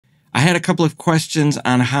had a couple of questions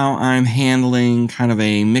on how I'm handling kind of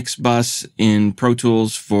a mix bus in Pro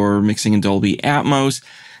Tools for mixing in Dolby Atmos.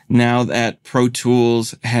 Now that Pro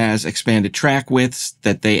Tools has expanded track widths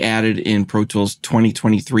that they added in Pro Tools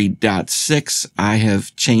 2023.6, I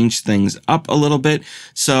have changed things up a little bit.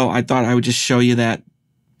 So I thought I would just show you that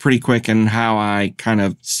pretty quick and how I kind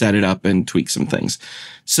of set it up and tweak some things.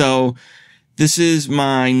 So this is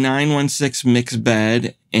my 916 mix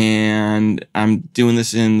bed, and I'm doing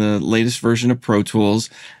this in the latest version of Pro Tools.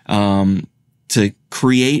 To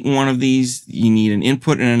create one of these, you need an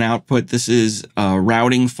input and an output. This is a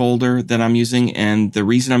routing folder that I'm using, and the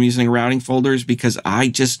reason I'm using a routing folder is because I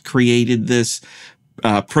just created this.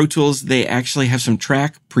 Pro Tools, they actually have some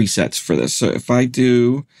track presets for this. So if I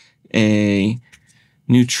do a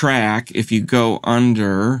new track, if you go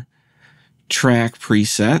under track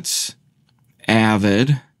presets,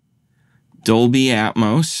 Avid, Dolby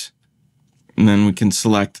Atmos, and then we can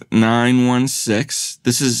select 916.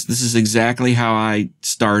 This is exactly how I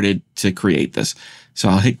started to create this. So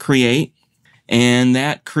I'll hit create, and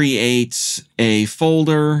that creates a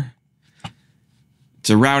folder.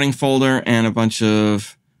 It's a routing folder and a bunch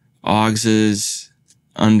of AUXes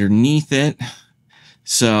underneath it.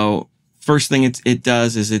 So first thing it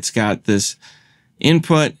does is it's got this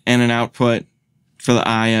input and an output for the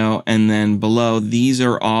I/O, and then below, these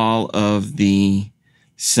are all of the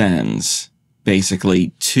sends, basically,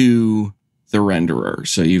 to the renderer.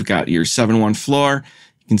 So you've got your 7.1 floor.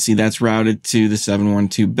 You can see that's routed to the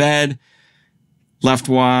 7.1.2 bed. Left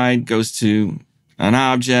wide goes to an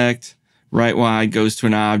object. Right wide goes to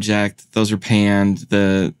an object. Those are panned.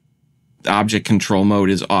 The object control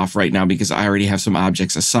mode is off right now because I already have some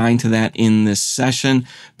objects assigned to that in this session.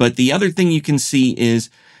 But the other thing you can see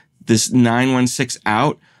is this 916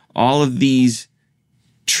 out. All of these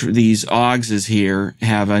AUXes here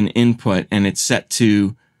have an input, and it's set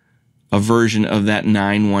to a version of that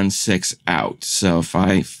 916 out. So if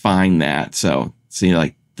I find that, so see,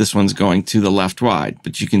 like this one's going to the left wide,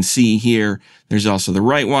 but you can see here, there's also the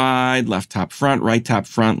right wide, left top front, left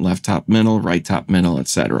top middle, right top middle,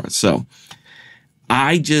 etc. So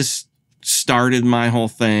I just started my whole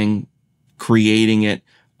thing creating it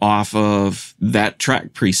off of that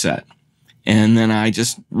track preset. And then I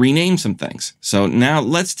just renamed some things. So now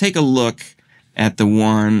let's take a look at the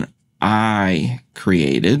one I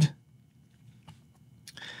created.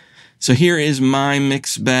 So here is my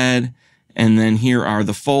mix bed, and then here are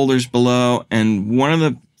the folders below. And one of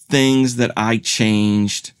the things that I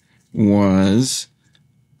changed was,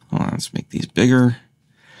 hold on, let's make these bigger.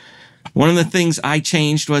 One of the things I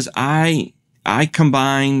changed was I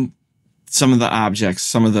combined some of the objects,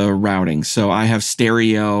 some of the routing. So I have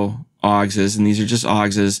stereo AUXes, and these are just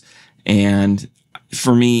AUXes. And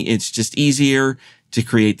for me, it's just easier to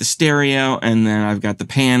create the stereo, and then I've got the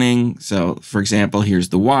panning. So for example, here's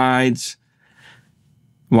the wides.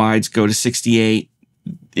 Wides go to 68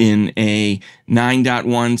 in a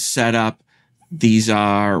 9.1 setup. These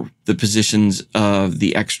are the positions of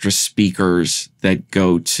the extra speakers that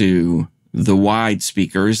go to the wide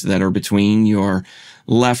speakers that are between your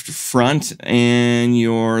left front and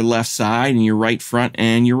your left side, and your right front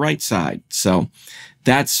and your right side. So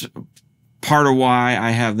that's part of why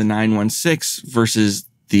I have the 916 versus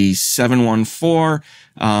the 714.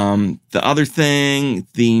 The other thing,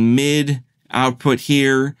 the mid output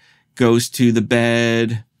here goes to the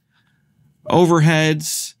bed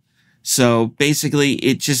overheads. So basically,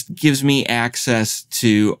 it just gives me access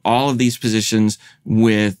to all of these positions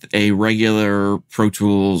with a regular Pro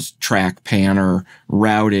Tools track panner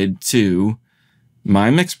routed to my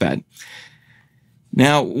mix bed.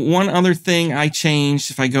 Now, one other thing I changed,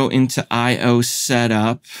 if I go into I/O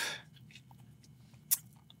setup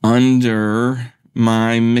under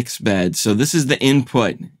my mix bed. So this is the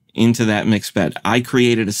input into that mix bed. I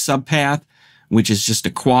created a subpath, which is just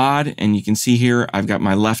a quad. And you can see here, I've got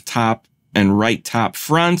my left top and right top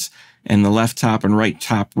fronts and the left top and right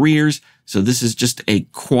top rears. So this is just a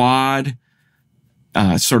quad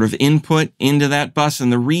sort of input into that bus.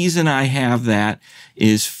 And the reason I have that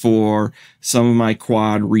is for some of my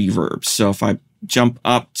quad reverbs. So if I jump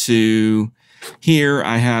up to here,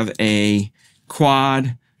 I have a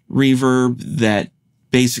quad reverb that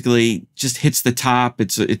basically just hits the top.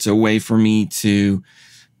 It's a way for me to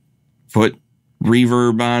put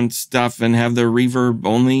reverb on stuff and have the reverb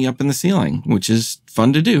only up in the ceiling, which is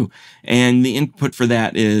fun to do. And the input for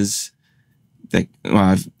that is the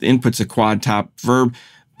input's a quad top verb,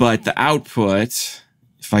 but the output,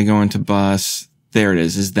 if I go into bus, there it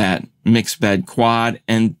is that mix bed quad.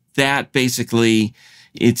 And that basically,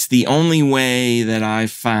 it's the only way that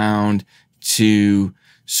I've found to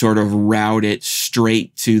sort of route it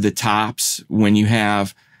straight to the tops. When you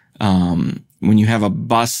have a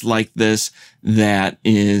bus like this that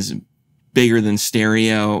is bigger than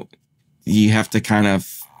stereo, you have to kind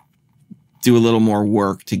of do a little more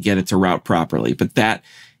work to get it to route properly. But that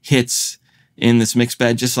hits in this mix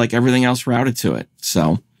bed just like everything else routed to it.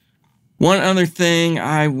 So one other thing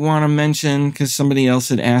I want to mention, because somebody else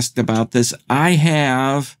had asked about this, I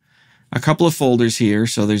have a couple of folders here.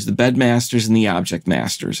 So there's the bed masters and the object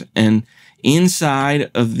masters. And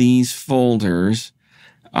inside of these folders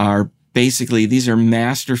are basically, these are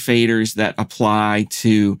master faders that apply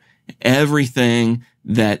to everything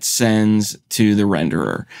that sends to the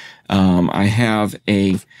renderer. I have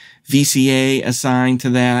a VCA assigned to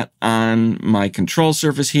that on my control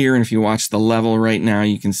surface here. And if you watch the level right now,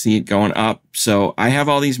 you can see it going up. So I have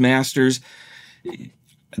all these masters.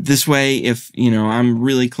 This way, if, you know, I'm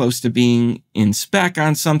really close to being in spec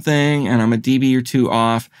on something and I'm a dB or two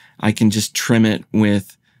off, I can just trim it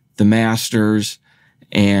with the masters,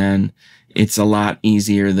 and it's a lot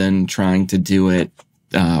easier than trying to do it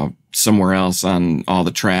somewhere else on all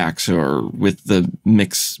the tracks or with the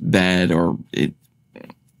mix bed, or it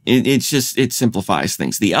simplifies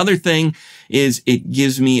things. The other thing is it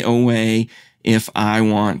gives me a way, if I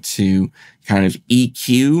want to kind of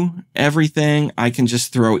EQ everything, I can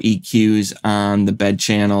just throw EQs on the bed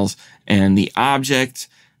channels and the object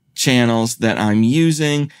channels that I'm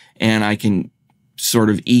using, and I can sort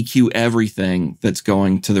of EQ everything that's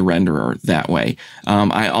going to the renderer that way.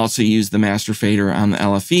 I also use the master fader on the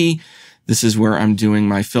LFE. This is where I'm doing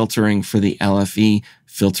my filtering for the LFE.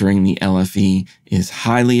 Filtering the LFE is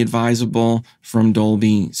highly advisable from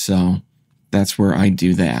Dolby, so that's where I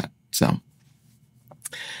do that. So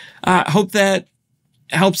I hope that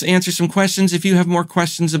helps answer some questions. If you have more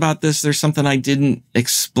questions about this, there's something I didn't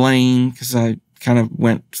explain because I kind of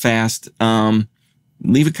went fast,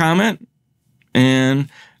 leave a comment and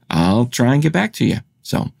I'll try and get back to you.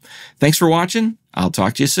 So thanks for watching. I'll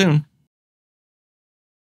talk to you soon.